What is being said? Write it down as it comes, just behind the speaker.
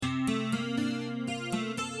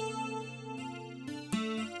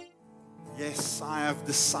Yes, I have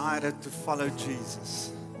decided to follow Jesus.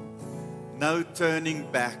 No turning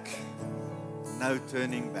back. No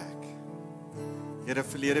turning back. Here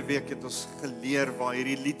verlede week het ons geleer waar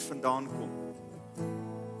hierdie lied vandaan kom.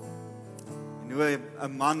 En hoe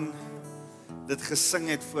 'n man dit gesing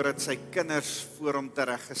het voordat sy kinders voor hom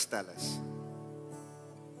tereggestel is.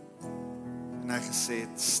 En hy gesê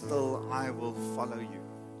het, still I will follow you.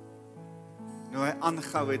 Nou hy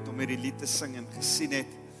aangehou het om hierdie lied te sing en gesien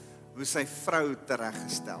het hoe sy vrou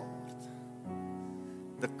tereggestel word.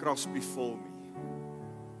 The cross before me.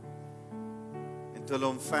 En toe hulle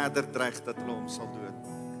hom verder dreig dat hulle hom sal dood.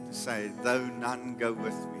 Toe sê hy, though none go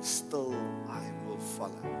with me, still I will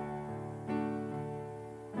follow.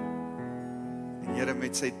 En Here,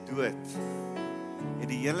 met sy dood het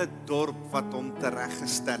die hele dorp wat hom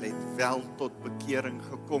tereggestel het wel tot bekering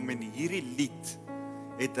gekom en hierdie lied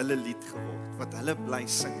het hulle lied geword wat hulle bly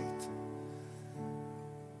sing het.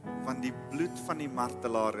 Want die bloed van die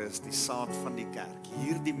martelare is die saad van die kerk.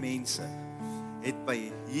 Hierdie mense het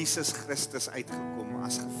by Jesus Christus uitgekom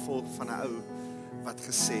as gevolg van 'n ou wat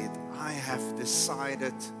gesê het, I have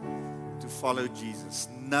decided to follow Jesus.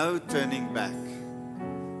 No turning back.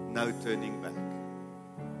 No turning back.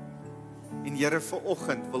 En Here,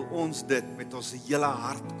 vanoggend wil ons dit met ons hele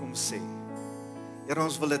hart kom sê. Here,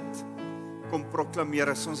 ons wil dit kom proklameer,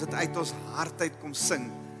 as ons dit uit ons hart uit kom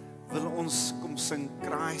sing, wil ons kom sing,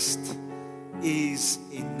 Christ is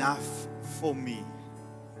enough for me.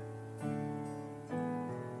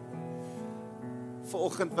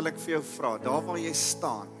 Vanoggend wil ek vir jou vra, daar waar jy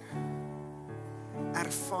staan,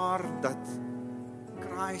 ervaar dat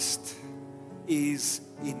Christ is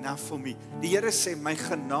enough for me. Die Here sê, my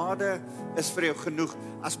genade is vir jou genoeg.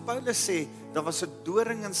 As Paulus sê, daar was 'n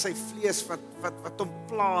doring in sy vlees wat hom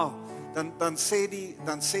pla, dan sê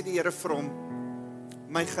die Here vir hom,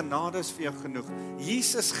 my genade is vir jou genoeg.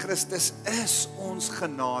 Jesus Christus is ons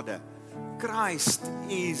genade. Christ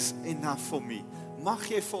is enough for me. Mag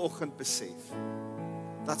jy vanoggend besef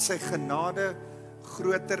dat sy genade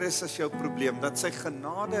groter is as jou probleem, dat sy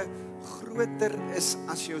genade groter is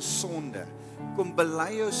as jou sonde. Kom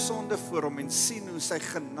bely jou sonde voor hom en sien hoe sy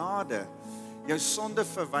genade jou sonde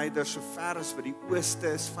verwyder so ver as wat die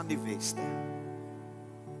ooste is van die weste.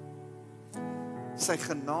 Sy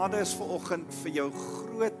genade is vanoggend vir jou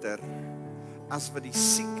groter as wat die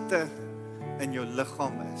siekte in jou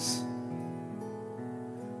liggaam is.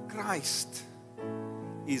 Christ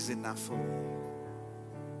is enough for me.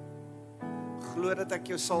 Glo dat ek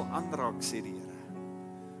jou sal aanraak, sê die Here.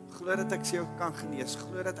 Glo dat ek jou kan genees.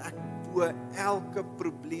 Glo dat ek bo elke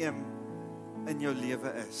probleem in jou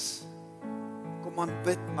lewe is. Kom aan,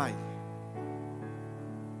 bid my.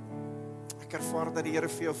 Ek ervaar dat die Here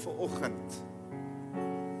vir jou vanoggend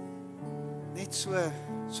net so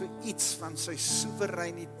iets van sy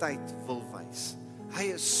soewereiniteit wil wys. Hy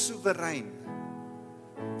is soewerein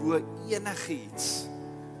bo enigiets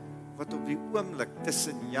wat op die oomblik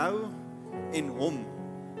tussen jou en hom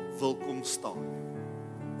wil kom staan.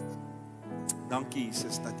 Dankie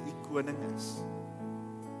Jesus dat U koning is.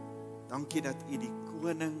 Dankie dat U die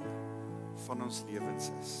koning van ons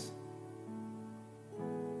lewens is.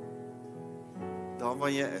 Daar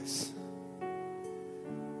waar jy is,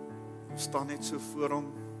 staan net so voor hom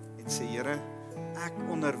en sê, Here, ek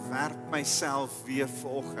onderwerp myself weer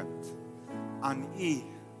vanoggend aan U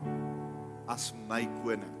as my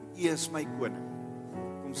koning. U is my koning.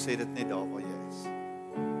 Kom sê dit net daar waar jy is.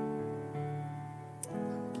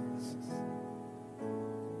 Dankie Jesus.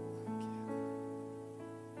 Dankie.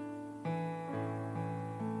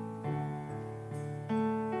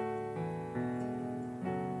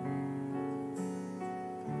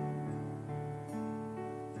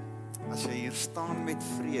 As jy hier staan met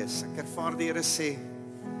vrees, ek ervaar die Here sê,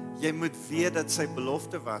 jy moet weet dat sy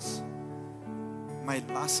belofte was, my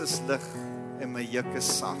las is lig en my juk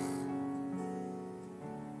is sag.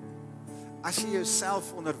 As jy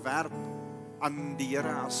jouself onderwerp aan die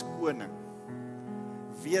Here as koning,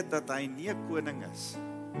 weet dat hy nie 'n koning is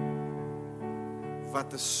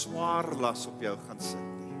wat 'n swaar las op jou gaan sit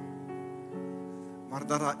nie, maar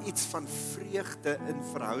dat daar iets van vreugde in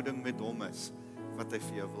verhouding met hom is wat hy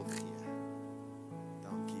vir jou wil gee.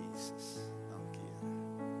 Dankie Jesus. Dankie Here.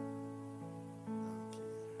 Dankie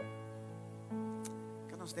Here.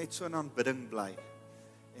 Kan ons net so in aanbidding bly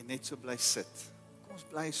en net so bly sit. Ons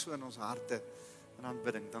bly so in ons harte in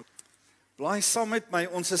aanbidding. Blaai saam met my,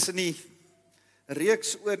 ons is in die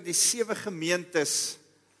reeks oor die 7 gemeentes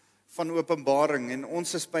van Openbaring en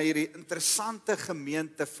ons is by hierdie interessante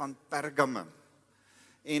gemeente van Pergamum.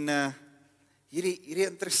 En hierdie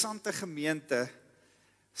interessante gemeente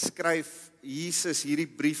skryf Jesus hierdie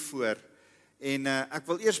brief voor En ek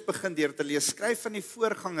wil eers begin deur te lees. Skryf van die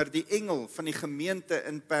voorganger, die engel van die gemeente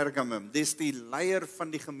in Pergamum. Dis die leier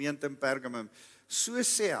van die gemeente in Pergamum. So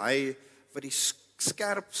sê hy wat die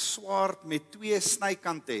skerp swaard met 2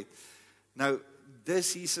 snykante het. Nou,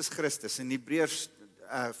 dis Jesus Christus. In Hebreërs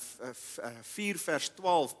 4 vers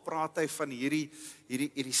 12 praat hy van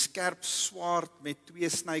hierdie skerp swaard met 2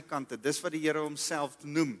 snykante. Dis wat die Here homself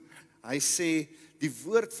noem. Hy sê die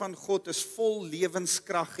woord van God is vol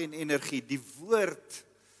lewenskrag en energie.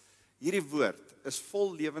 Hierdie woord is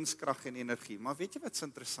vol lewenskrag en energie. Maar weet jy wat's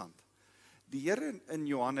interessant? Die Here in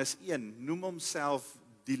Johannes 1 noem homself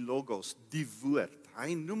die Logos, die woord.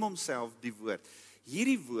 Hy noem homself die woord.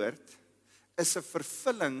 Hierdie woord is 'n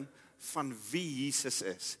vervulling van wie Jesus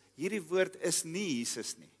is. Hierdie woord is nie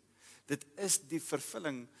Jesus nie. Dit is die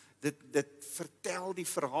vervulling, dit vertel die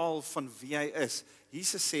verhaal van wie hy is.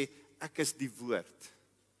 Jesus sê, ek is die woord.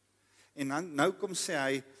 En dan nou kom sê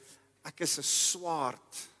hy, ek is 'n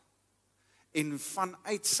swaard. En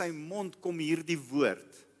vanuit sy mond kom hierdie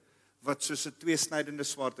woord, wat soos 'n 2-snydende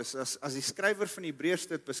swaard is. As die skrywer van Hebreërs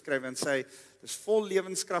dit beskryf en sê, dis vol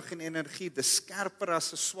lewenskrag en energie, dis skerper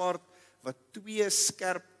as 'n swaard, wat 2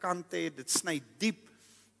 skerp kante het, dit sny diep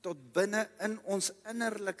tot binne in ons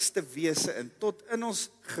innerlikste wese in, tot in ons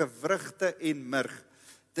gewrigte en murg.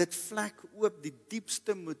 Dit vlek oop die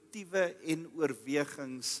diepste motiewe en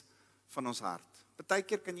oorwegings van ons hart.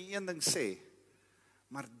 Partykeer kan jy een ding sê,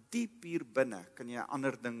 maar diep hier binne kan jy 'n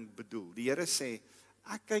ander ding bedoel. Die Here sê,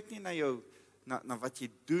 ek kyk nie na jou, na wat jy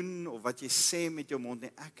doen of wat jy sê met jou mond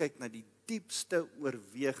nie, ek kyk na die diepste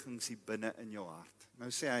oorwegings hier binne in jou hart. Nou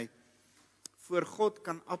sê hy, voor God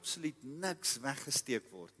kan absoluut niks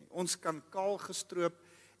weggesteek word nie. Ons kan kaal gestroop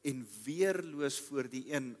en weerloos voor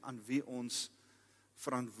die een aan wie ons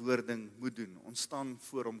verantwoording moet doen. Ons staan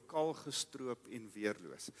voor hom kaal gestroop en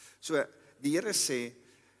weerloos. So die Here sê,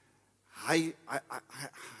 hy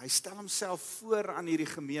stel homself voor aan hierdie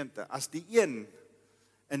gemeente as die een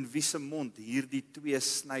in wie se mond hierdie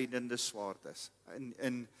 2-snydende swaard is.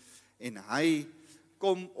 En hy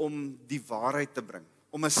kom om die waarheid te bring,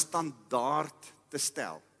 om 'n standaard te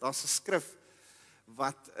stel. Daar's 'n skrif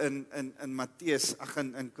wat in Matteus,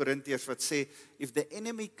 in Korintiërs wat sê, if the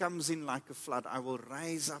enemy comes in like a flood, I will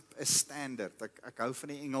raise up a standard. Ek hou van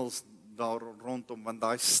die Engels daar rondom, want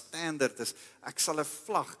daai standard is, ek sal 'n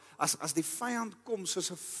vlag, as die vyand kom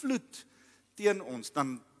soos 'n vloed teen ons,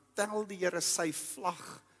 dan tel die Here sy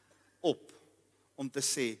vlag op, om te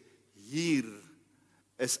sê, hier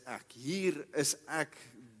is ek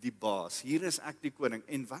die baas, hier is ek die koning.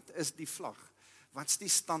 En wat is die vlag? Wat's die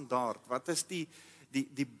standaard? Wat is die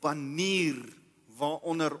banier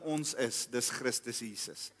waaronder ons is? Dis Christus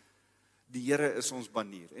Jesus. Die Here is ons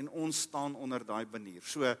banier en ons staan onder daai banier.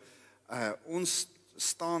 So ons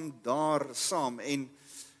staan daar saam en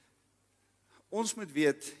ons moet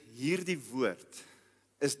weet, hierdie woord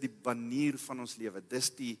is die banier van ons lewe. Dis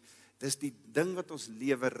die ding wat ons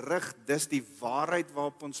lewe rig, dis die waarheid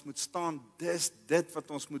waarop ons moet staan, dis dit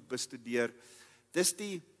wat ons moet bestudeer. Dis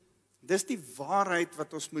die waarheid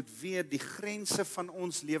wat ons moet weet, die grense van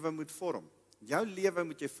ons lewe moet vorm. Jou lewe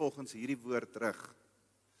moet jy volgens hierdie woord rig.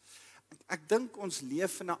 Ek dink ons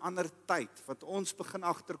leef in 'n ander tyd, wat ons begin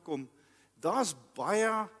agterkom, daar's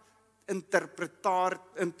baie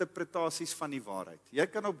interpretasies van die waarheid. Jy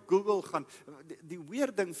kan op Google gaan, die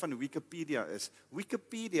weird ding van Wikipedia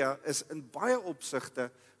is in baie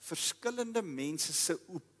opsigte verskillende mense se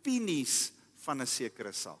opinies van 'n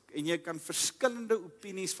sekere saak. En jy kan verskillende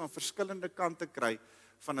opinies van verskillende kante kry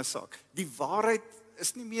van 'n saak. Die waarheid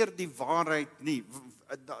is nie meer die waarheid nie.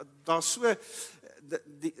 Daar's so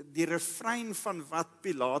die refrein van wat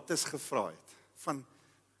Pilatus gevra het, van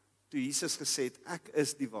toe Jesus gesê het, ek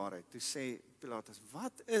is die waarheid. Toe sê Pilatus,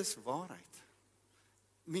 wat is waarheid?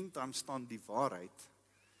 Meantime staan die waarheid,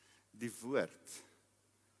 die woord,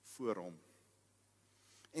 voor hom.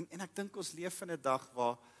 En ek dink ons leef in 'n dag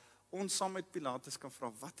waar ons saam met Pilatus kan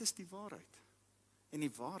vra, wat is die waarheid? En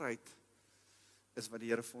die waarheid is wat die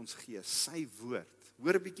Here vir ons gee, sy woord.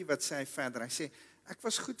 Hoor 'n bietjie wat sê hy verder. Hy sê, ek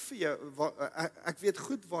was goed vir jou, ek weet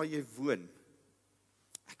goed waar jy woon.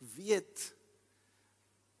 Ek weet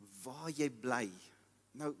waar jy bly.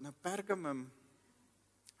 Nou Pergamum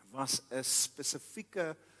was 'n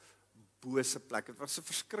spesifieke bose plek. Dit was 'n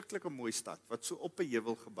verskriklike mooi stad wat so op 'n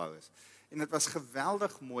heuwel gebou is. En dit was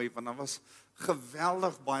geweldig mooi want daar was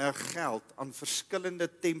geweldig baie geld aan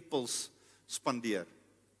verskillende tempels spandeer.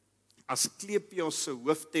 Asklepios se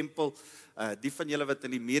hooftempel, die van julle wat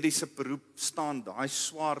in die mediese beroep staan, daai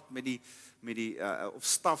swaard met die of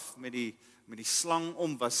staf met die slang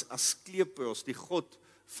om, was Asklepios, die god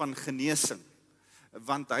van genesing.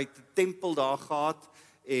 Want hy het 'n tempel daar gehad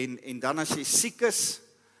En dan as jy siek is,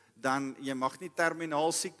 dan jy mag nie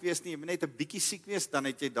terminaal siek wees nie, jy moet net 'n bietjie siek wees, dan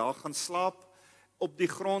het jy daar gaan slaap op die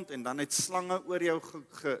grond en dan het slange oor jou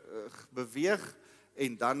beweeg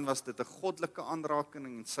en dan was dit 'n goddelike aanraking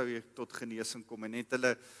en sou jy tot genesing kom en het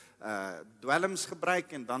hulle dwelms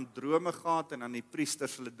gebruik en dan drome gehad en dan die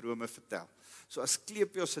priesters hulle drome vertel. So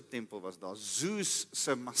Asklepios se tempel was daar, Zeus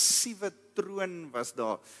se massiewe troon was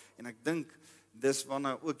daar en ek dink dis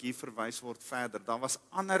waarna ook hier verwys word verder. Daar was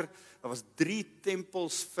 3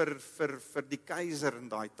 tempels vir die keiser in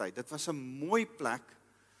daai tyd. Dit was 'n mooi plek,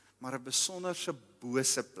 maar 'n besonderse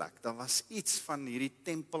bose plek. Daar was iets van hierdie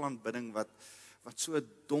tempelaanbidding wat so 'n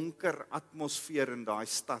donker atmosfeer in daai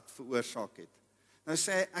stad veroorsaak het. Nou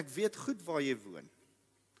sê hy, ek weet goed waar jy woon.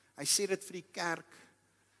 Hy sê dit vir die kerk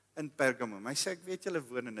in Pergamum. Hy sê, ek weet julle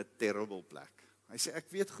woon in 'n terrible plek. Hy sê, ek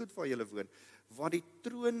weet goed waar julle woon, waar die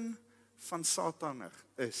troon van Satan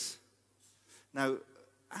is. Nou,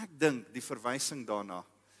 ek dink die verwysing daarna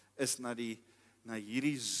is na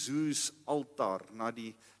hierdie Zeus altaar,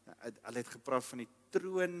 hulle het gepraat van die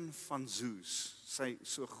troon van Zeus, sy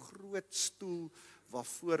so groot stoel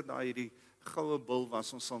waarvoor daar hierdie goue bul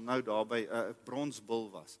was, ons sal nou daarby 'n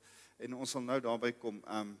bronsbul was, en ons sal nou daarby kom.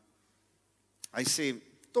 Hy sê,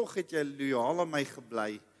 tog het jy loyaal aan my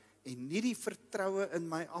gebly, en nie die vertroue in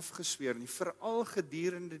my afgesweer nie, veral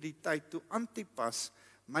gedurende die tyd toe Antipas,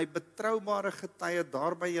 my betroubare getuie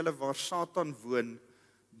daar by julle waar Satan woon,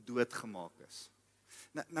 doodgemaak is.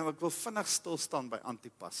 Nou ek wil vinnig stil staan by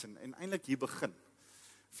Antipas, en eintlik hier begin.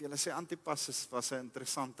 Vir julle sê, Antipas was 'n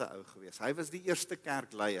interessante ou gewees. Hy was die eerste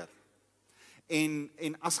kerkleier.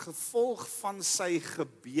 En as gevolg van sy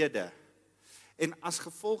gebede, en as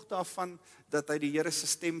gevolg daarvan dat hy die Here se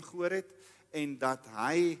stem gehoor het, en dat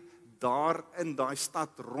hy daar in daai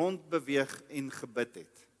stad rondbeweeg en gebid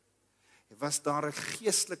het, was daar 'n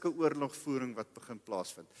geestelike oorlogvoering wat begin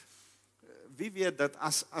plaasvind. Wie weet dat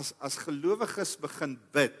as gelowiges begin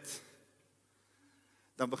bid,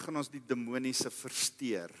 dan begin ons die demoniese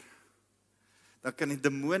versteur. Dan kan die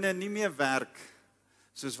demone nie meer werk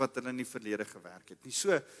soos wat hulle in die verlede gewerk het nie.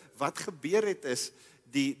 So, wat gebeur het is,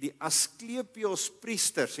 die Asklepios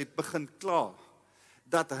priesters het begin kla,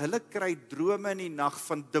 dat hulle kry drome in die nag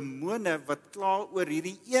van demone wat kla oor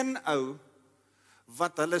hierdie een ou,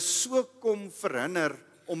 wat hulle so kom verhinder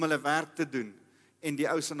om hulle werk te doen, en die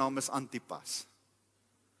ou se naam is Antipas.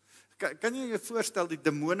 Kan jy jou voorstel, die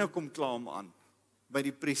demone kom kla hom aan, by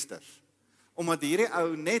die priesters, omdat hierdie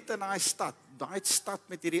ou net in daai stad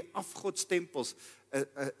met hierdie afgodstempels,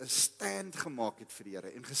 'n stand gemaak het vir die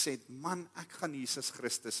Here, en gesê het, man, ek gaan Jesus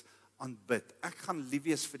Christus aanbid, ek gaan lief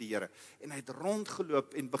wees vir die Here, en hy het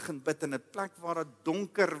rondgeloop en begin bid in 'n plek waar dit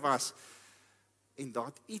donker was, en daar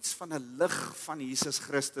het iets van 'n lig van Jesus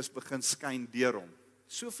Christus begin skyn deur hom,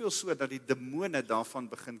 soveel so dat die demone daarvan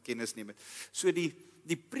begin kennis neem het. So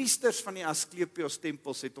die priesters van die Asklepios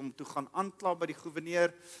tempels het hom toe gaan aankla by die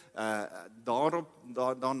goewerneur,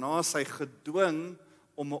 daarna is hy gedwing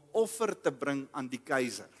om 'n offer te bring aan die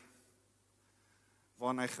keiser,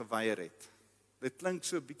 waarna hy geweier het. Dit klink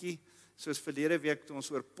so 'n bietjie soos verlede week toe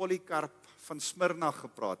ons oor Polycarp van Smyrna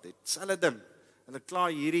gepraat het. Selfde ding, hulle kla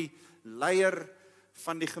hierdie leier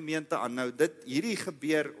van die gemeente aan. Nou hierdie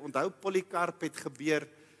gebeur, onthou Polycarp het gebeur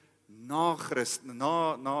na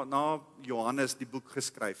Johannes die boek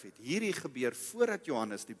geskryf het. Hierdie gebeur voordat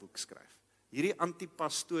Johannes die boek skryf. Hierdie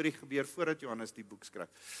Antipas storie gebeur voordat Johannes die boek skryf.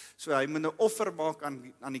 So hy moet 'n offer maak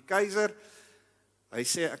aan die keiser. Hy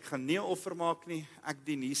sê, ek gaan nie 'n offer maak nie, ek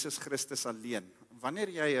dien Jesus Christus alleen. Wanneer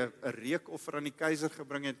jy 'n reukoffer aan die keiser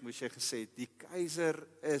gebring het, moes jy gesê het, die keiser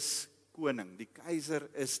is koning, die keiser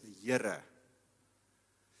is die Here.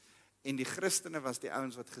 En die Christene was die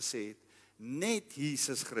ouens wat gesê het, net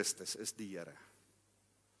Jesus Christus is die Here.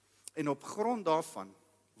 En op grond daarvan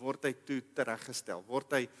word hy toe tereggestel,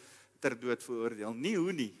 word hy ter dood veroordeel. Nie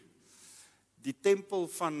hoe nie. Die tempel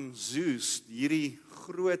van Zeus, hierdie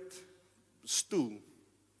groot stoel,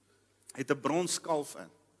 het 'n bronskalf in.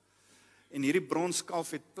 En hierdie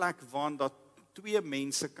bronskalf het plek waar daar 2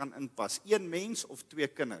 mense kan inpas. 1 mens of 2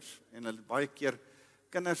 kinders. En hulle het baie keer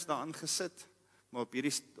kinders daarin gesit, maar op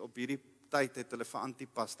hierdie tyd het hulle vir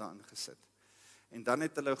Antipas daarin gesit. En dan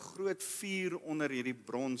het hulle 'n groot vuur onder hierdie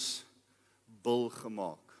bronsbul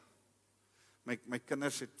gemaak. My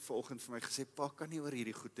kinders het vanoggend vir my gesê, pa, kan nie oor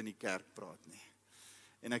hierdie goed in die kerk praat nie.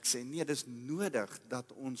 En ek sê, nee, dis nodig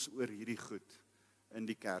dat ons oor hierdie goed in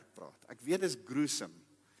die kerk praat. Ek weet dis gruesome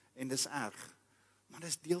en dis erg, maar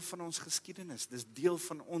dis deel van ons geskiedenis, dis deel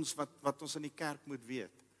van ons wat ons in die kerk moet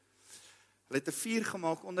weet. Hulle het 'n vuur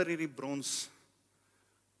gemaak onder hierdie bronsbul,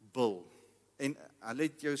 en hulle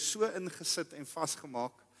het jou so ingesit en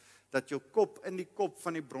vasgemaak, dat jou kop in die kop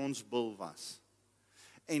van die bronsbul was.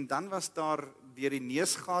 En dan was daar deur die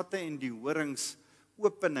neusgate en die horings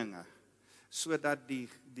openinge, sodat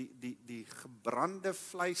die gebrande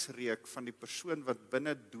vleisreuk van die persoon wat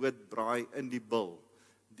binne dood braai in die bil,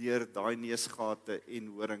 deur daai neusgate en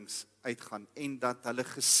horings uitgaan, en dat hulle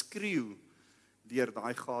geskreeu deur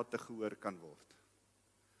daai gate gehoor kan word.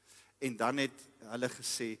 En dan het hulle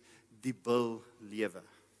gesê, die bil lewe,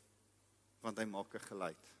 want hy maak 'n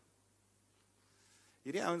geluid.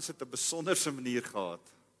 Hierdie ouens het 'n besonderse manier gehad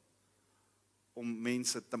om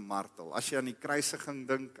mense te martel. As jy aan die kruisiging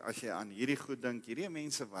dink, as jy aan hierdie goed dink, hierdie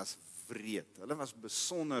mense was wreed. Hulle was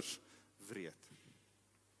besonder wreed.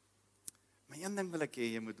 Maar een ding wil ek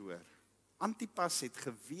hê jy moet hoor. Antipas het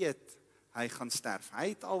geweet hy gaan sterf. Hy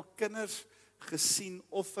het al kinders gesien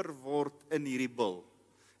offer word in hierdie bil.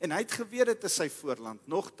 En hy het geweet dit is sy voorland.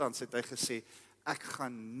 Nogtans het hy gesê, ek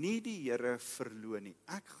gaan nie die Here verloon nie.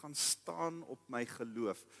 Ek gaan staan op my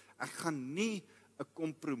geloof. Ek gaan nie 'n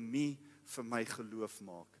kompromie vir my geloof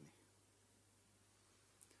maak nie.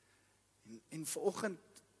 En vanoggend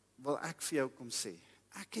wil ek vir jou kom sê,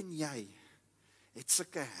 ek en jy het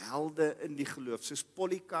sulke helde in die geloof, soos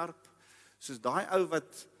Polycarp, soos daai ou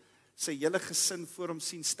wat sy hele gesin voor hom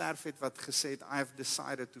sien sterf het, wat gesê het, I have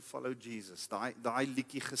decided to follow Jesus, daai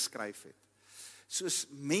liedjie geskryf het. Soos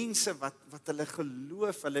mense wat hulle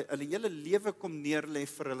geloof, hulle hele lewe kom neerlê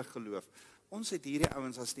vir hulle geloof. Ons het hierdie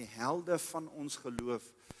ouens as die helde van ons geloof,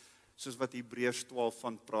 soos wat Hebreërs 12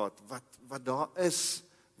 van praat, wat daar is,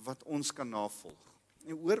 wat ons kan navolg.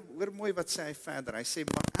 En hoor mooi wat sê hy verder, hy sê,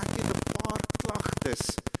 maar ek het 'n paar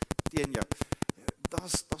klagtes teen jou.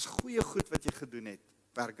 Daar's goeie goed wat jy gedoen het,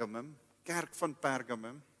 Pergamum, kerk van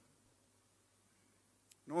Pergamum.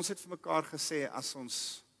 En ons het vir mekaar gesê, as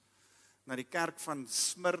ons na die kerk van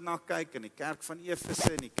Smyrna kyk, en die kerk van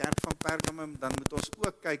Efese, en die kerk van Pergamum, dan moet ons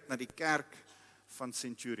ook kyk na die kerk van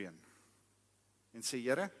Centurion. En sê,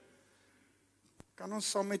 Here, kan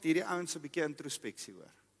ons saam met hierdie ouens 'n bietjie introspeksie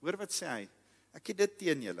hoor? Hoor wat sê hy? Ek het dit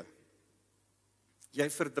teen julle. Jy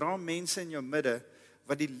verdra mense in jou midde,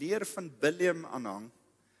 wat die leer van Bileam aanhang.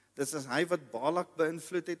 Dit is hy wat Balak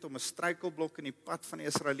beïnvloed het om 'n struikelblok in die pad van die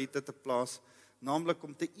Israeliete te plaas, naamlik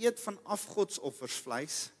om te eet van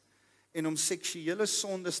afgodsoffersvleis en om seksuele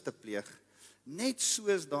sondes te pleeg. Net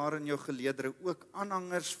soos daar in jou geleedere ook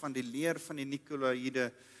aanhangers van die leer van die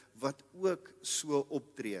Nikolaïde wat ook so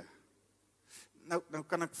optree. Nou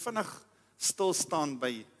kan ek vinnig stil staan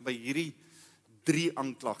by hierdie 3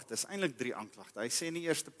 aanklagtes, eintlik 3 aanklagte. Hy sê in die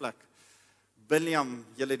eerste plek, Bileam,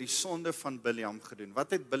 julle het die sonde van Bileam gedoen.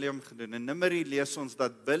 Wat het Bileam gedoen? In Numeri lees ons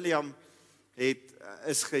dat Bileam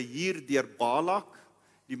is gehuur deur Balak,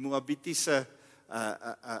 die Moabitiese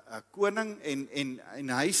koning, en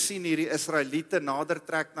hy sien hierdie Israeliete nader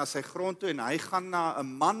trek na sy grond toe, en hy gaan na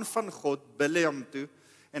 'n man van God, Bileam toe,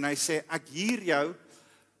 en hy sê, ek huur jou,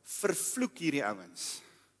 vervloek hierdie ouens.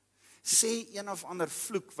 Sê een of ander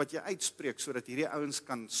vloek wat jy uitspreek, sodat hierdie ouens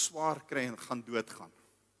kan swaar kry en gaan doodgaan.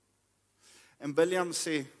 En Bileam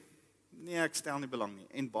sê, nee, ek stel nie belang nie.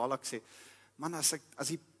 En Balak sê, man, as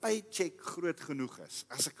die paycheck groot genoeg is,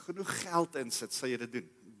 as ek genoeg geld insit, sal jy dit doen.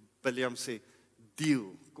 Bileam sê,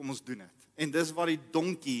 deal, kom ons doen dit. En dis waar die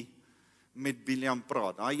donkie met Bileam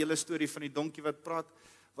praat. Daai hele storie van die donkie wat praat,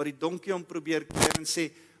 waar die donkie hom probeer keer en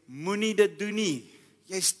sê, moenie dit doen nie.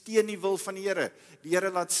 Jy's teen die wil van die Here. Die Here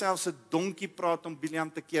laat selfs 'n donkie praat om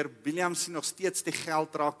Bileam te keer. Bileam sien nog steeds die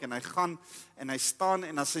geld raak en hy gaan en hy staan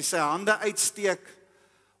en as hy sy hande uitsteek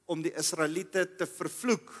om die Israeliete te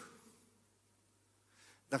vervloek,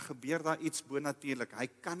 dan gebeur daar iets bonatuurlik. Hy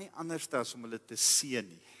kan nie anders as om hulle te seën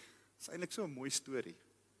nie. Dit is eintlik so 'n mooi storie.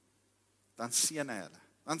 Dan seën hy hulle.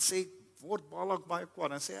 Dan sê word Balak baie kwaad.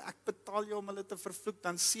 Dan sê hy, ek betaal jou om hulle te vervloek,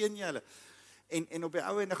 dan seën jy hulle. En op die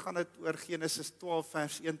ou ende gaan dit oor Genesis 12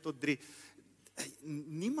 vers 1 tot 3.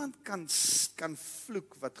 Niemand kan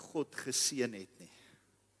vloek wat God geseën het nie.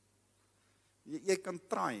 Jy kan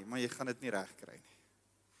try, maar jy gaan dit nie reg kry nie.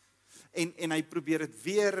 En hy probeer dit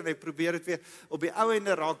weer en hy probeer dit weer. Op die ou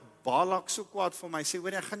ende raak Balak so kwaad vir my. Hy sê,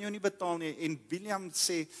 hoor, ek gaan jou nie betaal nie. En Bileam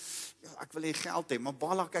sê, ja, ek wil hê geld hê, maar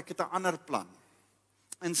Balak, ek het 'n ander plan.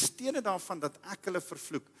 In steede daarvan dat ek hulle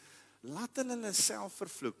vervloek, laat hulle self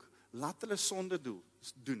vervloek. Laat hulle sonde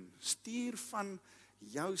doen. Stuur van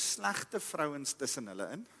jou slegte vrouens tussen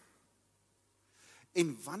hulle in.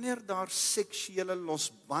 En wanneer daar seksuele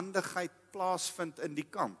losbandigheid plaasvind in die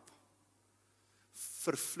kamp,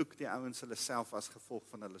 vervloek die ouens hulle self as gevolg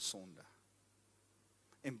van hulle sonde.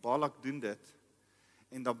 En Balak doen dit,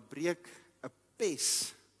 en dan breek 'n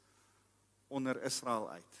pes onder Israel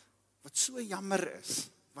uit. Wat so jammer is,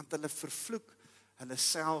 want hulle vervloek hulle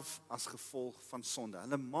self as gevolg van sonde.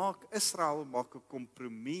 Israel maak 'n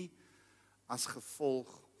kompromie as gevolg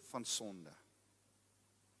van sonde.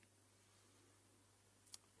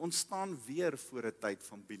 Ons staan weer voor 'n tyd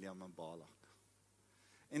van Biljam en Balak.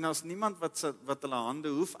 En as niemand wat hulle hande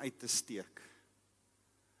hoef uit te steek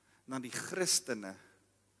na die Christene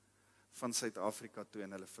van Suid-Afrika toe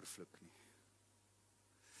en hulle vervloek nie.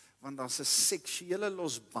 Want daar's 'n seksuele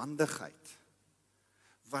losbandigheid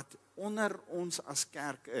wat onder ons as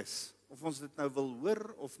kerk is, of ons dit nou wil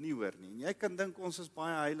hoor of nie hoor nie. En jy kan dink ons is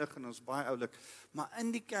baie heilig en ons is baie oulik, maar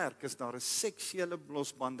in die kerk is daar 'n seksuele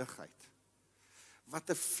losbandigheid wat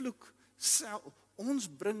 'n vloek self, ons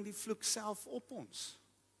bring die vloek self op ons.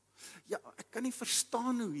 Ja, ek kan nie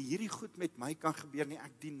verstaan hoe hierdie goed met my kan gebeur nie,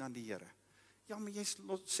 ek dien aan die Here. Ja, maar jy's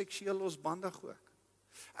seksueel losbandig ook.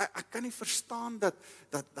 Ek kan nie verstaan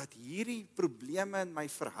dat hierdie probleme in my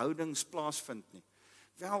verhoudings plaasvind nie.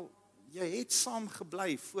 Wel, jy het saam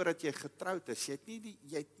gebly voordat jy getroud is. Jy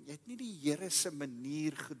het nie die Here se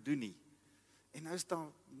manier gedoen nie. En nou is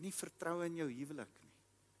daar nie vertroue in jou huwelik nie.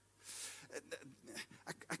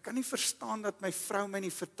 Ek kan nie verstaan dat my vrou my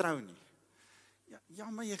nie vertrou nie. Ja,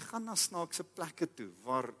 maar jy gaan na snaakse plekke toe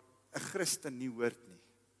waar 'n Christen nie hoort nie.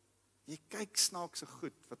 Jy kyk snaakse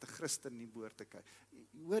goed wat 'n Christen nie behoort te kyk.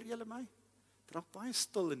 Hoor julle my? Dit raak baie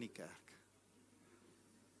stil in die kerk.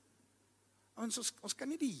 Ons kan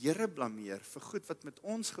nie die Here blameer vir goed wat met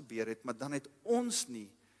ons gebeur het, maar dan het ons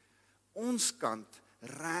nie ons kant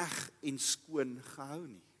reg en skoon gehou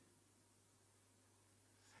nie.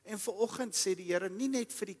 En vanoggend sê die Here nie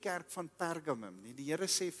net vir die kerk van Pergamum nie, die Here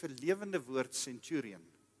sê vir Lewende Woord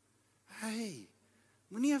Centurion, hey,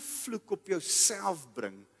 moenie 'n vloek op jouself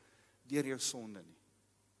bring deur jou sonde nie.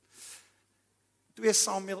 2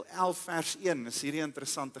 Samuel 11 vers 1 is hierdie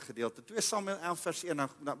interessante gedeelte. 2 Samuel 11 vers 1,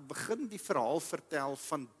 dan begin die verhaal vertel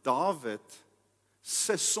van Dawid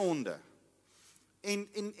se sonde.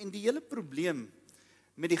 En die hele probleem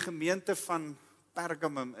met die gemeente van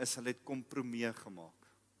Pergamum is, hulle het kompromie gemaak.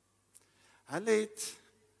 Hulle het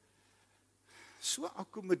so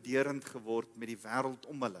akkommoderend geword met die wêreld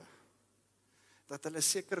om hulle, dat hulle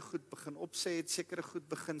sekere goed begin opsê het, sekere goed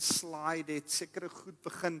begin slide het, sekere goed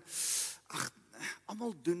begin,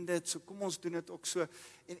 almal doen dit, so kom ons doen dit ook so.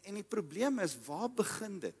 En die probleem is, waar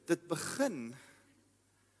begin dit? Dit begin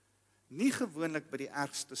nie gewoonlik by die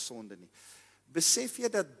ergste sonde nie. Besef jy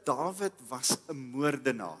dat Dawid was 'n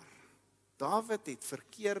moordenaar? Dawid het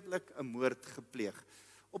verkeerdelik 'n moord gepleeg.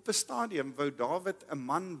 Op 'n stadium wou Dawid 'n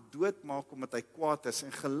man doodmaak omdat hy kwaad is,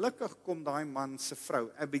 en gelukkig kom daai man se vrou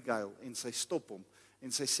Abigail en sy stop hom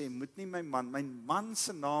en sy sê, moet nie my man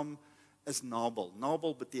se naam is Nabal.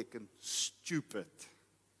 Nabal beteken stupid.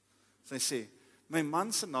 Sy sê, my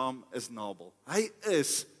man se naam is Nabal. Hy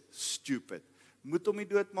is stupid. Moet hom nie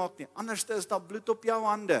doodmaak nie, anders is daar bloed op jou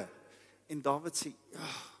hande. En Dawid sê,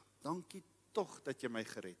 ja, dankie tog dat jy my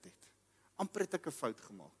gered het. Amper het ek 'n fout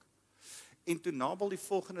gemaak. En toe Nabal die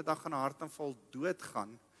volgende dag aan 'n hartaanval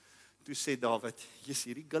doodgaan, toe sê Dawid, jy's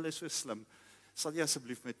hierdie gil is so slim, sal jy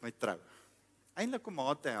asseblief met my trou? Eintlik om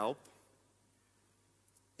haar te help,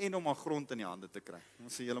 en om haar grond in die hande te kry.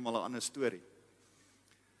 Dit is heeltemal 'n ander storie.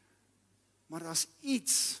 Maar daar's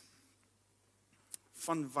iets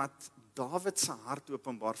van wat Dawid se hart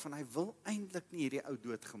openbaar, van hy wil eintlik nie hierdie ou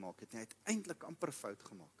doodgemaak het nie, hy het eintlik amper fout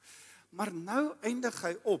gemaak. Maar nou eindig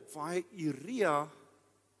hy op waar hy Uria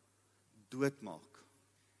doodmaak.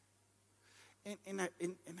 En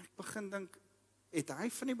ek begin dink, het hy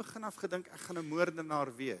van die begin af gedink, ek gaan 'n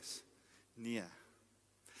moordenaar wees? Nee.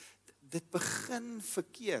 Dit begin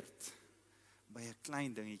verkeerd by 'n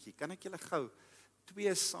klein dingetjie. Kan ek julle gou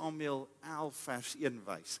 2 Samuel 11 vers 1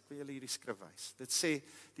 wys? Ek wil julle hierdie skrif wys. Dit sê,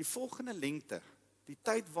 die volgende lengte, die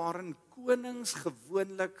tyd waarin konings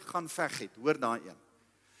gewoonlik gaan veg het, hoor daai een.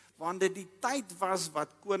 Want dit die tyd was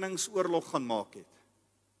wat konings oorlog gaan maak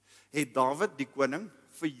het Dawid, die koning,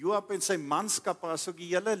 vir Joab en sy manskappe, asook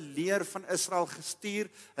die hele leer van Israel gestuur.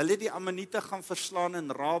 Hulle het die Ammoniete gaan verslaan in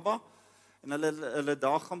Raba, en hulle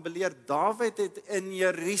daar gaan beleer. Dawid het in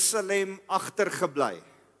Jerusalem agtergebly.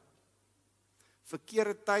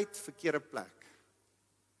 Verkeerde tyd, verkeerde plek.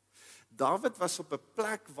 Dawid was op 'n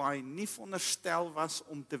plek waar hy nie veronderstel was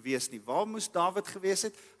om te wees nie. Waar moes Dawid gewees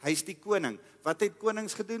het? Hy's die koning. Wat het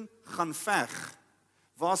konings gedoen? Gaan veg.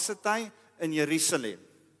 Waar sit hy? In Jerusalem.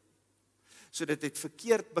 So dit het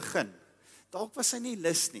verkeerd begin. Dalk was hy nie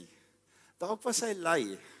lus nie. Dalk was hy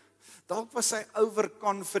lui. Dalk was hy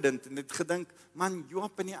overconfident en het gedink, man,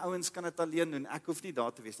 Joab en die ouens kan dit alleen doen, ek hoef nie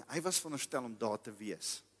daar te wees nie. Hy was veronderstel om daar te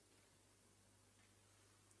wees.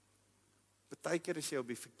 Partykeer is jy op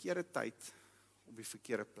die verkeerde tyd, op die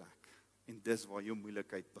verkeerde plek. En dis waar jou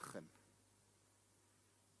moeilikheid begin.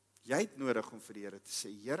 Jy het nodig om vir die Here te sê,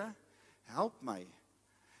 Here, help my,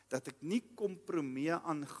 dat ek nie kompromie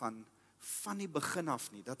aangaan van die begin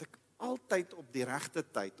af nie, dat ek altyd op die regte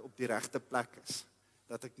tyd, op die regte plek is,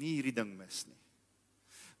 dat ek nie hierdie ding mis nie.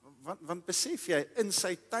 Want besef jy, in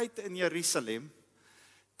sy tyd in Jerusalem,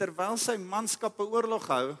 terwyl sy manskappe oorlog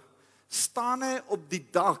hou, staan hy op die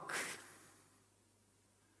dak,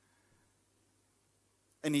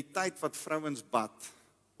 in die tyd wat vrouens bad,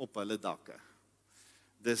 op hulle dakke.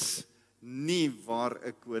 Dis nie waar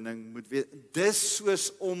 'n koning moet wees. Dis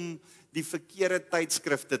soos om die verkeerde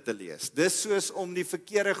tydskrifte te lees. Dis soos om die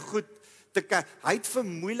verkeerde goed te kyk. Hy het vir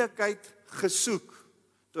moeilikheid gesoek,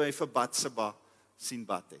 toe hy vir Batseba sien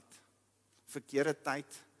bad het. Verkeerde tyd,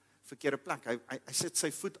 verkeerde plek. Hy sit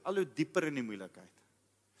sy voet al hoe dieper in die moeilikheid.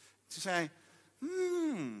 Toe sê hy,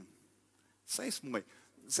 sy is mooi.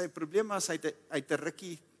 Sy probleem was, hy het 'n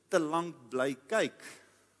rukkie te lank bly kyk.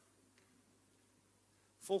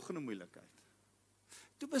 Volgende moeilikheid.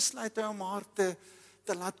 Toe besluit hy om haar te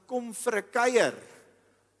laat kom vir 'n kuier.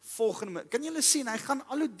 Volgende, kan julle sien, hy gaan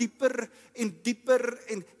al hoe dieper en dieper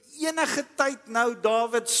en enige tyd nou,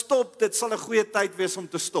 Dawid, stop, dit sal 'n goeie tyd wees om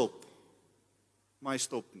te stop. Maar hy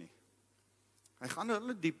stop nie. Hy gaan al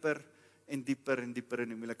hoe dieper en dieper en dieper in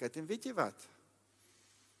die moeilikheid. En weet jy wat?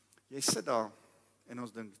 Jy sit daar en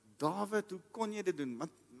ons dink, Dawid, hoe kon jy dit doen?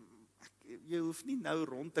 Want jy hoef nie nou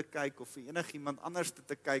rond te kyk of vir enigiemand anders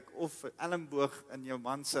te kyk of 'n elmboog in jou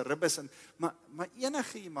man se ribbes in, maar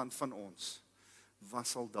enige iemand van ons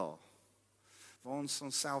was al daar. Waar ons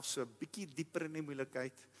onsself so 'n bietjie dieper in die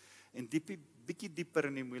moeilikheid en bietjie dieper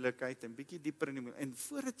in die moeilikheid en bietjie dieper in die moeilikheid, en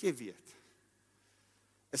voordat jy weet,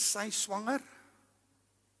 is sy swanger,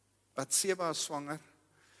 Batseba is swanger.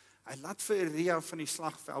 Hy laat vir Uria van die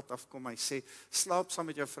slagveld afkom, hy sê, slaap saam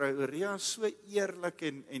met jou vrou. Uria is so eerlik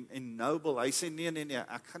en noble, hy sê, nee,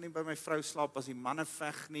 ek gaan nie by my vrou slaap as die manne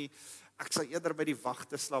veg nie, ek sal eerder by die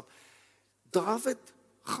wagte slaap. Dawid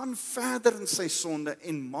gaan verder in sy sonde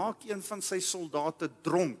en maak een van sy soldate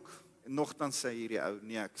dronk, en nogtans sê hierdie ou,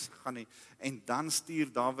 nee, ek gaan nie, en dan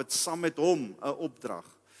stuur Dawid saam met hom 'n opdrag,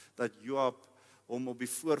 dat Joab hom op die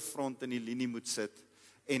voorfront in die linie moet sit,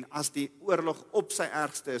 en as die oorlog op sy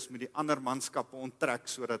ergste is, moet die ander manskappe onttrek,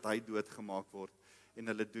 sodat hy doodgemaak word, en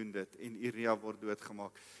hulle doen dit, en Uria word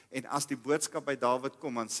doodgemaak, en as die boodskap by Dawid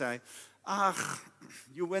kom, dan sê hy, ag,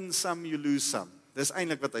 you win some, you lose some, dis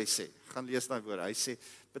eintlik wat hy sê, gaan lees daai woorde, hy sê,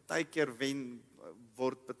 baie keer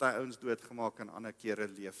word baie ouens doodgemaak, en ander kere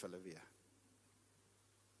leef hulle weer.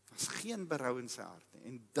 Daar's geen berou in sy hart nie,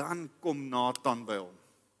 en dan kom Nathan by hom,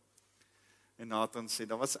 en Nathan sê,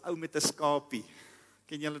 daar was 'n ou met 'n skapie.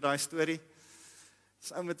 Ken julle daai storie?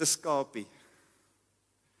 Dis ou met 'n skapie.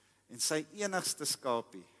 En sy enigste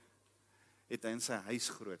skapie het hy in sy huis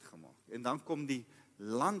groot gemaak. En dan kom die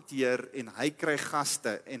landheer en hy kry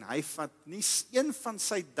gaste en hy vat nie een van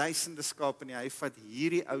sy duisende skape nie, hy vat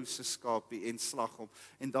hierdie ou se skapie en slag hom.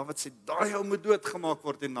 En Dawid sê, daai ou moet doodgemaak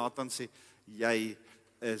word, en Nathan sê, jy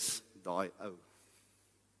is daai ou.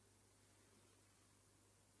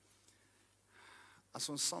 As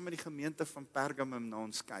ons saam met die gemeente van Pergamum na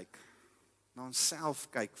ons kyk, na ons self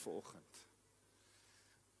kyk vanoggend,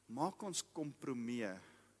 maak ons kompromie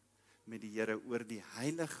met die Here oor die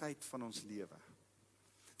heiligheid van ons lewe.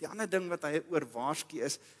 Die ander ding wat hy oor waarsku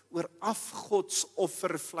is, oor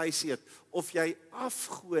afgodsoffer vleis eet, of jy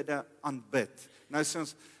afgode aanbid. Nou sê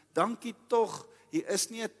ons, dankie tog, hier is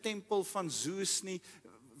nie 'n tempel van Zeus nie.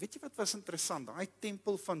 Weet jy wat was interessant? Daai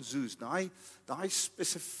tempel van Zeus, daai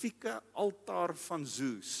spesifieke altaar van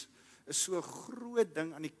Zeus, is so 'n groot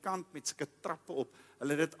ding aan die kant met sulke trappe op.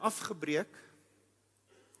 Hulle het dit afgebreek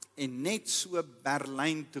en net so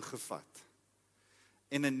Berlyn toe gevat.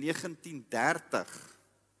 En in 1930,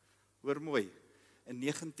 hoor mooi, in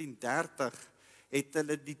 1930 het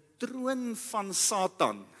hulle die troon van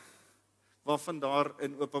Satan, waarvan daar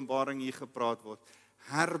in Openbaring hier gepraat word,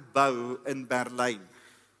 herbou in Berlyn.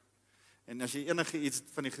 En as jy enige iets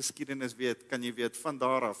van die geskiedenis weet, kan jy weet, van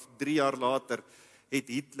daar af, 3 jaar later, het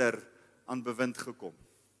Hitler aan bewind gekom.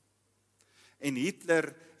 En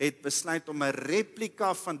Hitler het besluit om 'n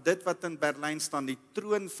replika van dit wat in Berlyn staan, die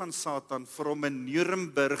troon van Satan, vir hom in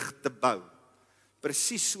Nuremberg te bou.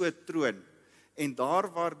 Presies so 'n troon. En daar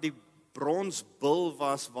waar die bronsbul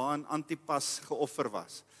was, waarin Antipas geoffer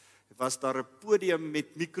was daar 'n podium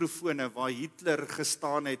met mikrofone waar Hitler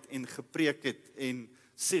gestaan het en gepreek het en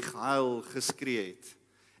Sieg Heil geskree het.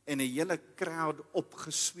 En 'n hele crowd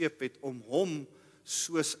opgesweep het om hom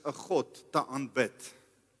soos 'n god te aanbid.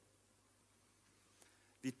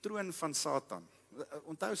 Die troon van Satan.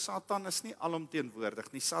 Onthou, Satan is nie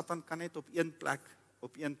alomteenwoordig nie. Satan kan net op een plek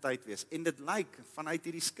op een tyd wees. En dit lyk vanuit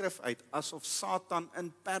hierdie skrif uit asof Satan in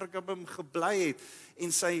Pergamum gebly het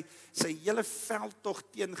en sy hele veldtog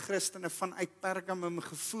teen Christene vanuit Pergamum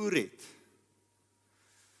gevoer het.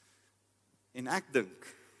 En ek dink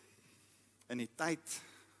in die tyd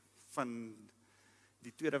van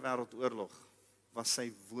die Tweede Wêreldoorlog was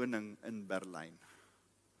sy woning in Berlyn.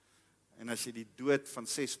 En as jy die dood van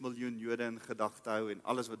 6 miljoen Jode in gedagte hou en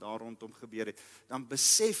alles wat daar rondom gebeur het, dan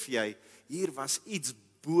besef jy, hier was iets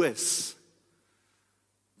boos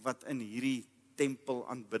wat in hierdie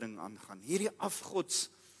tempelaanbidding aangaan. Hierdie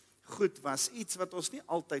afgodsgoed was iets wat ons nie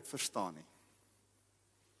altyd verstaan nie.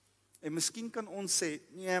 En miskien kan ons sê,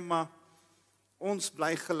 nee, maar ons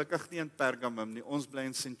bly gelukkig nie in Pergamum nie, ons bly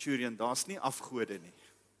in Centurion, daar's nie afgode nie.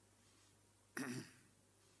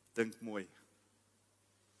 Dink mooi.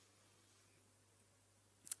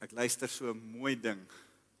 Ek luister so 'n mooi ding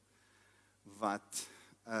wat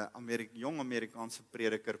 'n jong Amerikaanse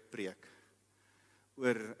prediker preek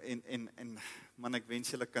oor en man, ek wens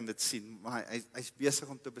julle kan dit sien, maar hy's besig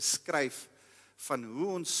om te beskryf van hoe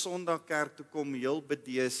ons Sondag kerk toe kom, heel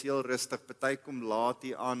bedees, heel rustig, party kom laat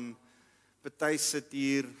hier aan, party sit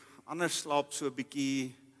hier, ander slaap so 'n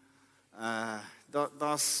bietjie,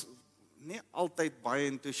 daar's nie altyd baie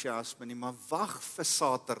entoesiasme nie, maar wag vir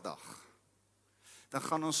Saterdag. Dan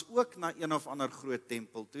gaan ons ook na een of ander groot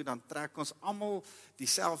tempel toe, dan trek ons almal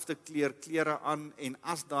dieselfde klere aan, en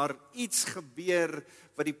as daar iets gebeur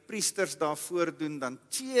wat die priesters daarvoor doen, dan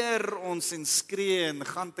cheer ons en skree en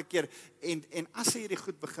gaan te keer, en as hy hierdie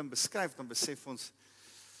goed begin beskryf, dan besef ons,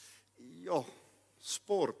 ja,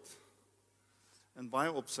 sport, in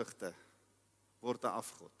baie opsigte, word 'n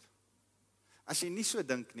afgod. As jy nie so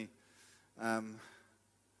dink nie,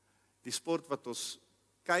 die sport wat ons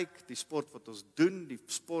kyk, die sport wat ons doen, die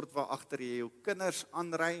sport waar agter jy jou kinders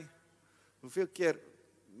aanry, hoeveel keer,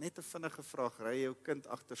 net 'n vinnige vraag, ry jy jou kind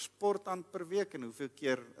agter sport aan per week, en hoeveel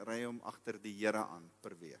keer ry jy hom agter die Here aan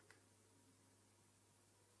per week?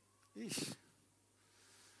 Dit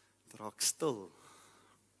raak stil.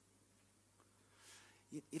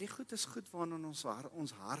 Hierdie goed is goed waarna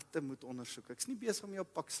ons harte moet ondersoek. Ek is nie besig om jou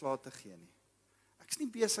pak slaag te gee nie. Ek is nie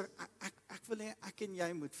besig, ek wil hê ek en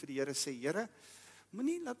jy moet vir die Here sê, Here,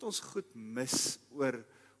 moenie laat ons goed mis oor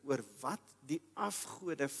wat die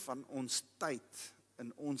afgode van ons tyd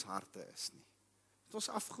in ons harte is nie. Ons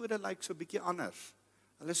afgode lyk so 'n bietjie anders.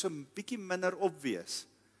 Hulle is so 'n bietjie minder obvious.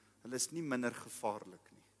 Hulle is nie minder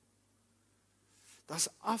gevaarlik nie. Daar's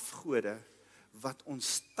afgode wat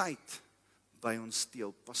ons tyd by ons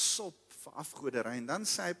steel. Pas op vir afgoderry. En dan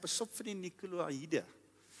sê hy, pas op vir die Nikolaïde.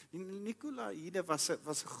 Die Nikolaïde was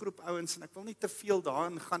 'n groep ouens, en ek wil nie te veel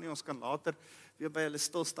daarin gaan nie, ons kan later weer by hulle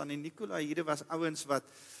stil staan. Die Nikolaïde was ouens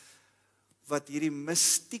wat hierdie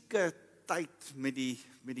mystieke tyd met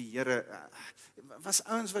die Here, was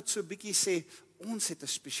ouens wat so bietjie sê, ons het 'n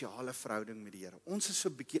spesiale verhouding met die Here. Ons is so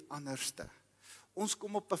bietjie anderste. Ons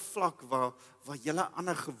kom op 'n vlak waar julle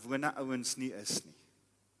ander gewone ouens nie is nie.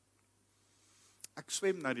 Ek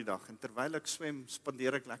swem nou die dag, en terwyl ek swem,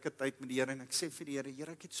 spandeer ek lekker tyd met die Here, en ek sê vir die Here,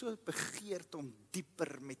 Here, ek het so begeerd om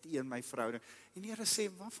dieper met U in my verhouding. En die Here sê,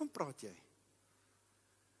 waarvan praat jy?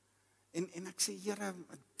 En ek sê, Here, 'n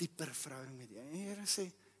dieper verhouding met U. En die Here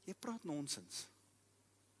sê, jy praat nonsens.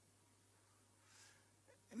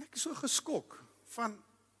 En ek is so geskok van,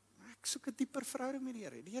 ek soek 'n dieper verhouding met die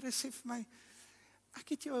Here. Die Here sê vir my, ek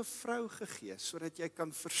het jou 'n vrou gegee, sodat jy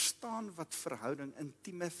kan verstaan wat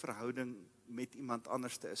intieme verhouding met iemand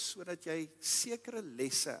anders is, sodat jy sekere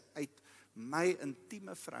lesse uit my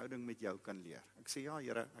intieme verhouding met jou kan leer. Ek sê, ja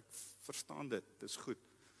Here, ek verstaan dit, dis goed.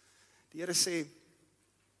 Die Here sê,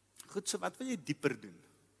 goed, so wat wil jy dieper doen?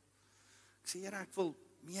 Ek sê, Here, ek wil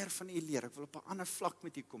meer van U leer, ek wil op 'n ander vlak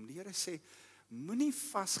met U kom. Die Here sê, moenie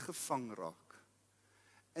vasgevang raak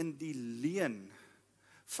in die leuen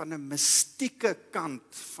van 'n mystieke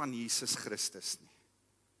kant van Jesus Christus nie.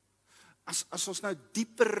 As ons nou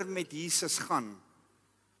dieper met Jesus gaan,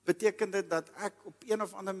 beteken dit dat ek op een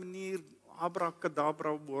of ander manier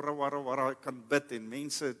abracadabra wara kan bid en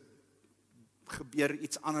mense gebeur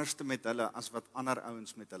iets anders met hulle as wat ander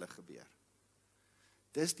ouens met hulle gebeur.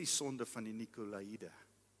 Dis die sonde van die Nikolaïde.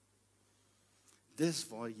 Dis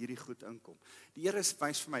waar hierdie goed inkom. Die Here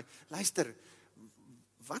wys vir my, luister,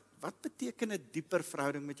 wat beteken 'n dieper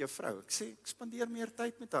verhouding met jou vrou? Ek sê, ek spandeer meer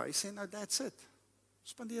tyd met haar. Hy sê, nou that's it.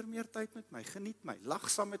 Spandeer meer tyd met my, geniet my, lag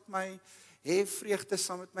saam met my, hê vreugde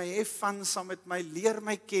saam met my, hê fun saam met my, leer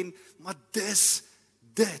my ken, maar dis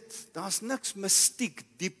dit. Daar's niks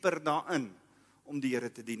mystiek dieper daarin om die Here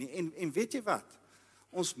te dien nie. En weet jy wat?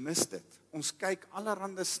 Ons mis dit. Ons kyk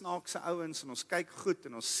allerhande snaakse ouens en ons kyk goed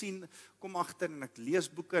en ons sien, kom agter en ek lees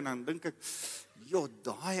boeke en dan dink ek,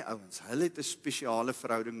 daai ouens, hulle het 'n spesiale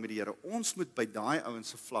verhouding met die Here. Ons moet by daai ouens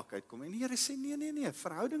se vlak uitkom. En die Here sê, nee,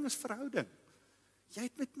 verhouding is verhouding. Jy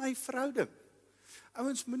het met my verhouding.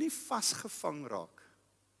 Ouens, moenie vasgevang raak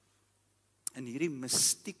in hierdie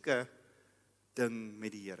mystieke ding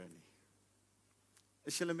met die Here nie.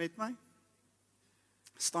 Is julle met my?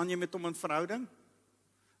 Staan jy met hom in verhouding?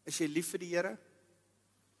 Is jy lief vir die Here?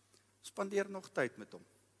 Spandeer nog tyd met hom.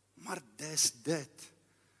 Maar dis dit.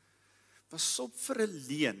 Pas op vir 'n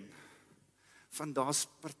leuen van daar's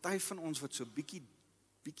party van ons wat so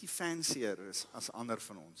bietjie fancier is as ander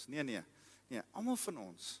van ons. Nee, almal van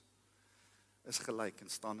ons is gelyk en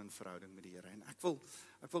staan in verhouding met die Here. En ek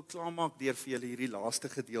wil klaarmaak deur vir julle hierdie laaste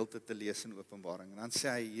gedeelte te lees in Openbaring. En dan sê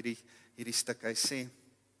hy hierdie stuk, hy sê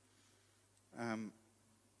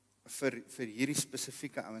vir hierdie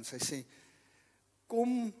spesifieke ouens, hy sê,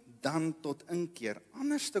 kom dan tot inkeer,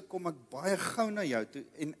 anders te kom ek baie gou na jou toe,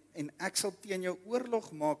 en ek sal teen jou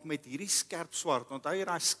oorlog maak met hierdie skerp swaard. Onthou jy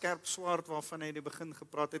daai skerp swaard waarvan hy in die begin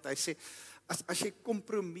gepraat het, hy sê, as jy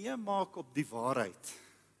kompromie maak op die waarheid,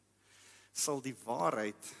 sal die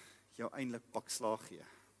waarheid jou eintlik pakslaag gee.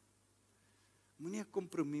 Moenie 'n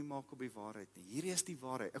kompromie maak op die waarheid nie. Hierdie is die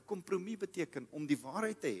waarheid. 'n Kompromie beteken om die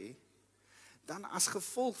waarheid te hê, dan as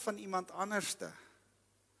gevolg van iemand anderste,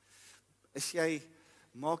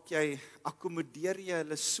 akkommodeer jy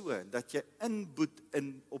hulle so, dat jy inboet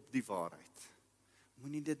op die waarheid.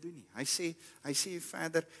 Moenie dit doen nie. Hy sê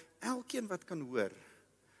verder, elkeen wat kan hoor,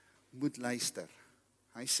 moet luister.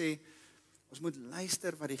 Hy sê, ons moet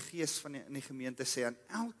luister wat die Gees in die gemeente sê, en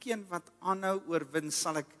elkeen wat aanhou oorwin,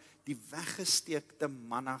 sal ek die weggesteekte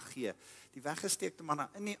manna gee. Die weggesteekte manna,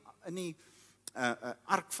 in die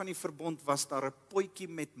ark van die verbond was daar 'n potjie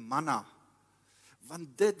met manna,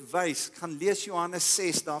 want dit wys, ek gaan lees Johannes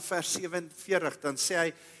 6, daar vers 47, dan sê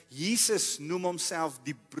hy, Jesus noem homself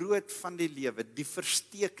die brood van die lewe, die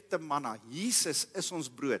versteekte manna. Jesus is ons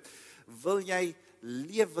brood. Wil jy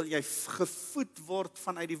leef, wil jy gevoed word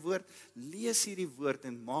vanuit die woord, lees hierdie woord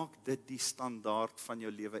en maak dit die standaard van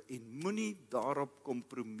jou lewe, en moenie daarop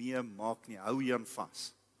kompromie maak nie, hou jy aan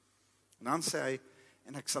vas. En dan sê hy,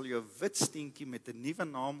 en ek sal jou wit steentjie met 'n nuwe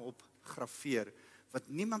naam opgrafeer, wat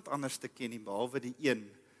niemand anders te ken nie, behalwe die een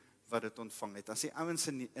wat dit ontvang het. As die ouens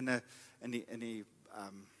in die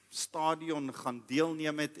stadion gaan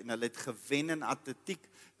deelneem het, en hulle het gewen in atletiek,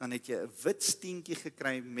 dan het jy 'n wit steentjie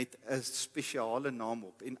gekry met 'n spesiale naam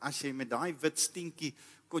op. En as jy met daai wit steentjie,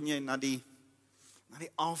 kon jy na die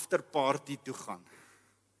afterparty toe gaan.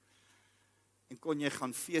 En kon jy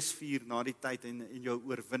gaan feesvier na die tyd en jou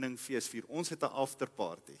oorwinning feesvier. Ons het 'n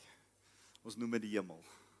afterparty. Ons noem dit die hemel.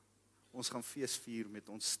 Ons gaan feesvier met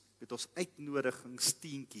ons uitnodiging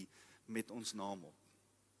steentjie met ons naam op.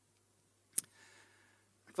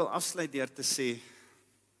 Ek wil afsluit deur te sê,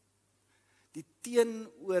 die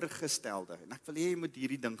teenoorgestelde, en ek wil hê jy moet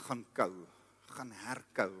hierdie ding gaan kou, gaan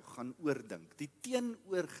herkou, gaan oordink. Die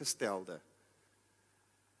teenoorgestelde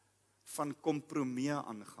van kompromie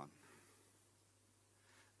aangaan,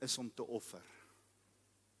 is om te offer.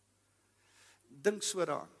 Dink so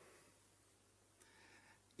daaraan.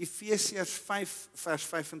 Efesiërs 5 vers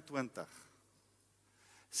 25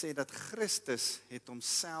 sê dat Christus het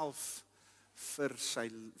homself vir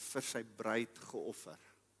sy bruid geoffer.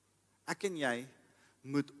 Ek en jy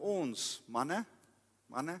moet ons, manne,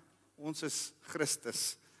 ons is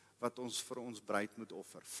Christus wat ons vir ons bruid moet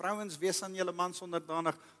offer. Vrouens, wees aan julle mans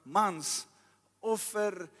onderdanig. Mans,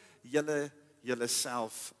 offer julle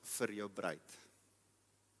self vir jou bruid.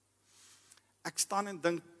 Ek staan en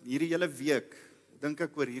dink hierdie hele week, dink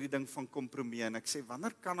ek oor hierdie ding van kompromie, en ek sê,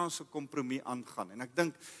 wanneer kan ons 'n kompromie aangaan? En ek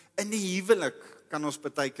dink, in die huwelik kan ons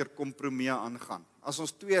baie keer kompromie aangaan. As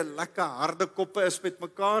ons twee lekker harde koppe is met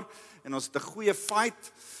mekaar, en ons het 'n goeie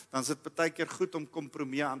fight, dan is dit baie keer goed om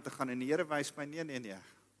kompromie aan te gaan, en die Here wys my, nee,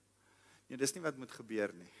 dis nie wat moet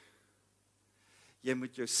gebeur nie. Jy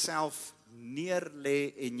moet jouself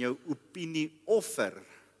neerlê en jou opinie offer,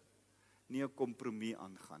 nie 'n kompromie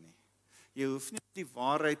aangaan nie. Jy hoef nie die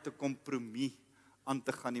waarheid te kompromie aan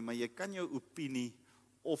te gaan nie, maar jy kan jou opinie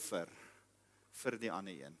offer vir die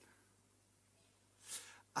ander een.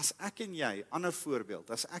 As ek en jy, ander voorbeeld,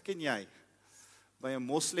 as ek en jy by 'n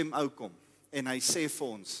moslim ou kom, en hy sê vir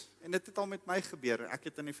ons, en dit het al met my gebeur, ek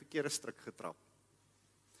het in die verkeerde struik getrap.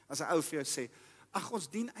 As 'n ou vir jou sê, ag, ons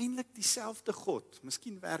dien eintlik dieselfde God,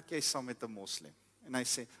 miskien werk jy saam met 'n moslim, en hy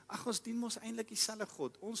sê, ag, ons dien mos eintlik dieselfde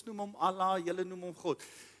God, ons noem hom Allah, julle noem hom God.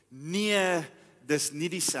 Nee, dis nie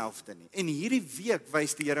dieselfde nie. En hierdie week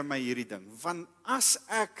wys die Here my hierdie ding, want as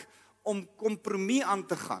ek om kompromie aan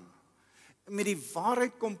te gaan, met die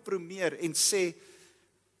waarheid kompromieer en sê,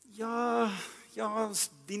 ja, ons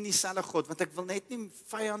dien dieselfde God, want ek wil net nie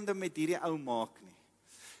vyande met hierdie ou maak nie.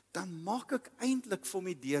 Dan maak ek eintlik vir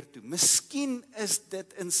my deur toe. Miskien is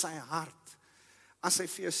dit in sy hart. As hy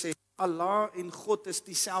vir jou sê, Allah en God is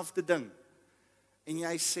dieselfde ding, en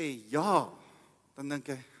jy sê, ja, dan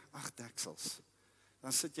dink hy, ag deksels,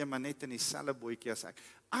 dan sit jy maar net in dieselfde bootjie as ek.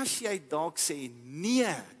 As jy dalk sê,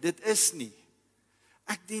 nee, dit is nie.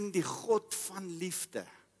 Ek dien die God van liefde.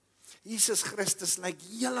 Jesus Christus lyk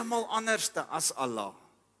heeltemal anderste as Allah.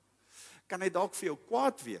 Kan hy dalk vir jou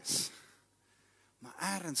kwaad wees? Maar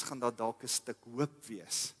ergens gaan daar dalk 'n stuk hoop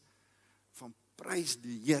wees. Van prys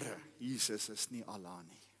die Here, Jesus is nie Allah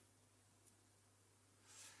nie.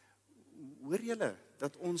 Hoor julle,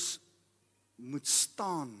 dat ons moet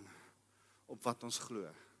staan op wat ons glo.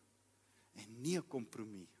 En nie 'n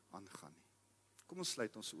kompromie aangaan nie. Kom ons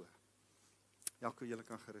sluit ons oë. Jaco, julle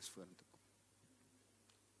kan gerus vorentoe kom.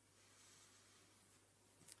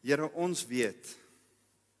 Here, ons weet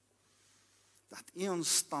dat U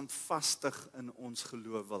ons standvastig in ons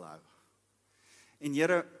geloof wil hou. En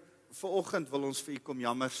Here, vanoggend wil ons vir U kom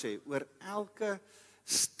jammer sê oor elke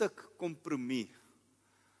stuk kompromie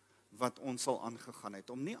wat ons al aangegaan het,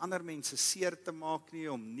 om nie ander mense seer te maak nie,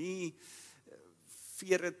 om nie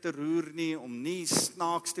vere te roer nie, om nie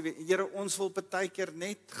snaaks te wees. Here, ons wil baie keer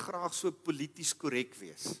net graag so polities korrek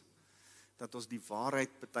wees, dat ons die waarheid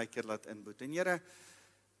baie keer laat inboet. En Here,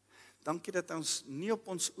 dankie dat ons nie op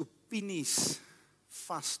ons opinies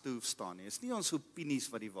vas te hoef staan nie. Het is nie ons opinies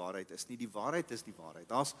wat die waarheid is nie, die waarheid is die waarheid.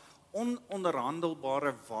 Daar is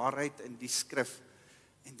ononderhandelbare waarheid in die skrif,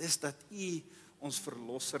 en dis dat U ons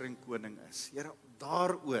verlosser en koning is. Here,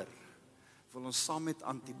 daaroor wil ons saam met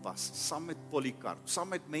Antipas, saam met Polycarp, saam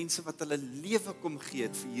met mense wat hulle lewe kom gee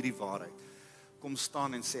het vir hierdie waarheid, kom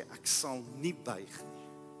staan en sê, ek sal nie buig nie.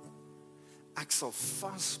 Ek sal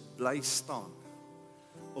vas bly staan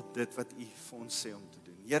op dit wat U vir ons sê om te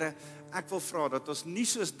doen. Here, ek wil vra dat ons nie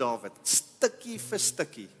soos Dawid, stukkie vir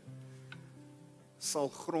stukkie, sal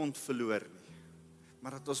grond verloor nie.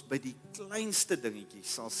 Maar dat ons by die kleinste dingetjie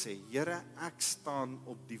sal sê, Here, ek staan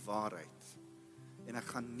op die waarheid. En ek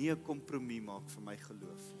gaan nie 'n kompromie maak vir my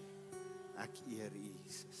geloof nie. Ek eer U,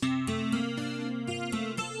 Jesus.